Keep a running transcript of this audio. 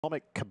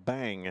Atomic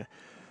Kabang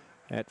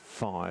at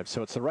 5.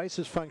 So it's the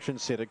races function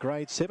set, a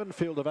grade 7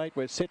 field of 8.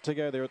 We're set to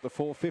go there at the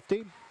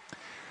 450.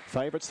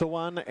 Favourites the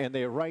one, and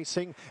they're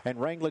racing, and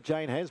Wrangler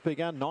Jane has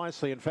begun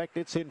nicely. In fact,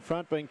 it's in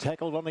front, being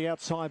tackled on the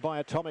outside by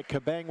Atomic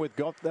Kabang, with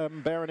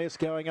Gotham Baroness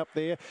going up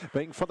there,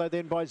 being followed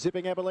then by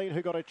Zipping Abilene,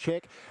 who got a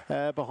check.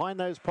 Behind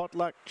those,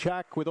 Potluck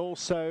Chuck, with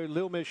also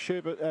Lil Miss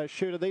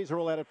Shooter. These are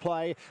all out of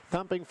play.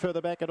 Thumping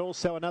further back, and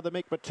also another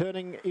Mick, but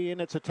turning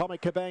in, it's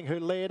Atomic Kabang who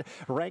led.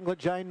 Wrangler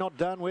Jane not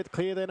done with.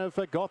 Clear then of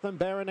Gotham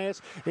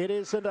Baroness. It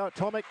is an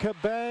Atomic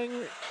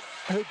Kabang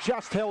who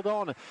just held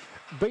on,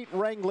 beat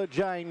Wrangler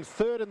Jane.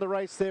 Third in the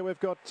race there, we've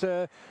got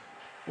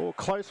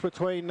close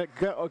between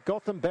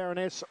Gotham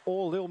Baroness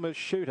or Lil Miss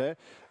Shooter,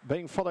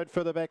 being followed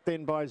further back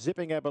then by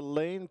Zipping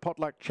Abilene,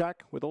 Potluck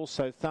Chuck, with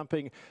also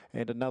Thumping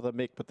and another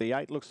Mick. But the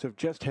 8 looks to have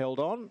just held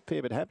on.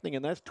 Fair bit happening,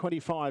 and that's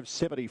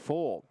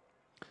 25.74.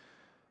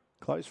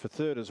 Close for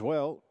third as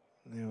well.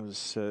 There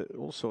was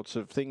all sorts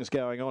of things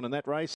going on in that race.